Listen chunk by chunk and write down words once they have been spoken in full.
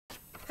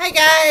Hi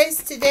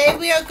guys, today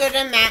we are going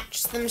to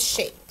match some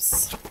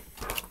shapes.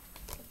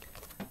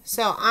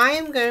 So I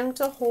am going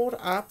to hold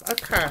up a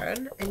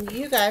card and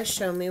you guys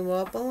show me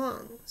where it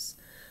belongs.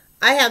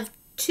 I have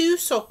 2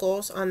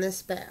 circles on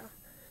this bear.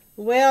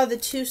 Where are the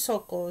 2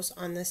 circles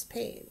on this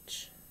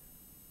page?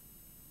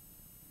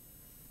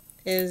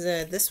 Is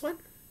it this one?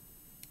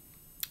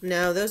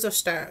 No, those are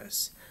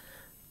stars.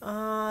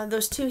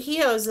 Those 2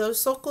 here, is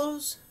those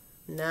circles?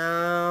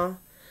 No.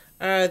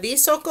 Are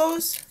these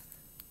circles?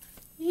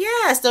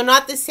 Yes, they're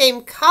not the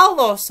same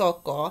color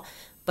circle,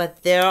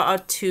 but there are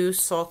 2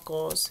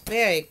 circles.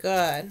 Very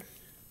good.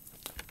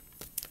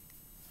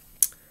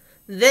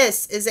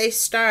 This is a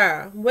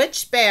star.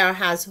 Which bear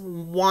has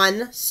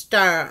 1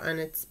 star on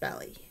its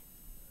belly?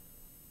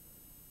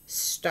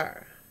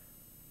 Star.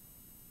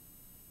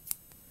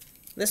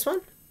 This one?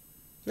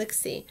 Let's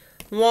see.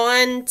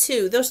 1,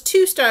 2. Those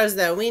 2 stars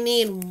though. We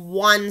need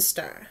 1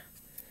 star.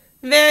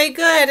 Very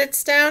good.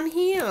 It's down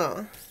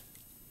here.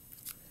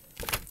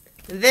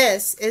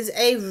 This is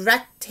a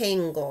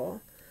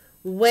rectangle.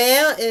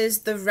 Where is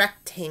the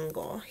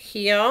rectangle?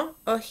 Here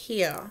or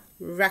here?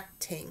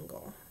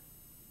 Rectangle.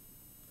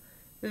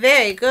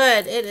 Very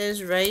good. It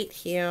is right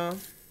here.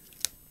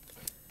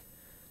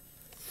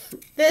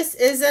 This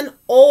is an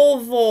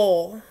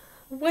oval.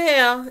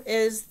 Where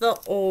is the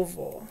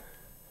oval?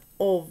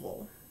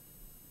 Oval.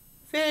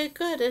 Very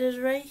good. It is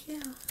right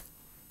here.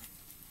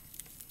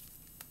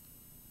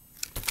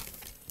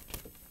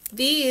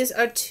 These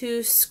are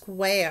 2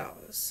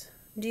 squares.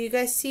 Do you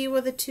guys see where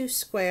the 2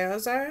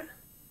 squares are?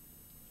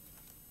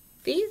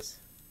 These?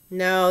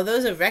 No,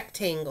 those are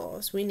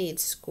rectangles. We need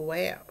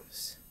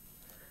squares.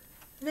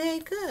 Very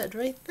good,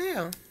 right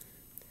there.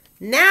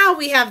 Now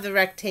we have the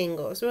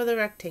rectangles. Where are the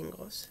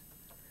rectangles?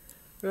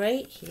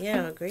 Right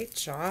here. Great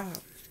job.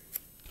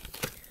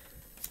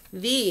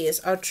 These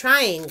are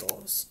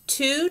triangles.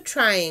 2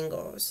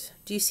 triangles.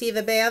 Do you see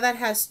the bear that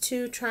has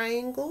 2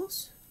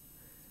 triangles?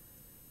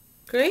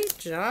 Great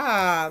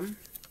job.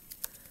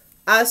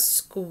 A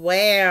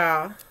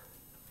square.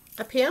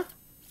 Up here?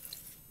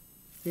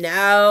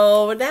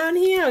 No, down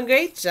here.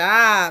 Great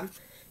job.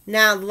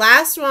 Now,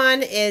 last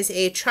one is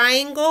a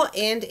triangle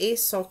and a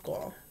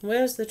circle.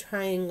 Where's the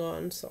triangle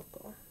and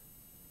circle?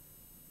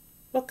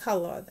 What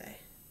color are they?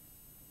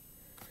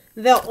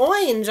 They're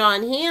orange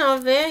on here.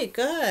 Very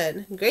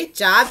good. Great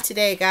job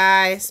today,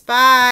 guys. Bye.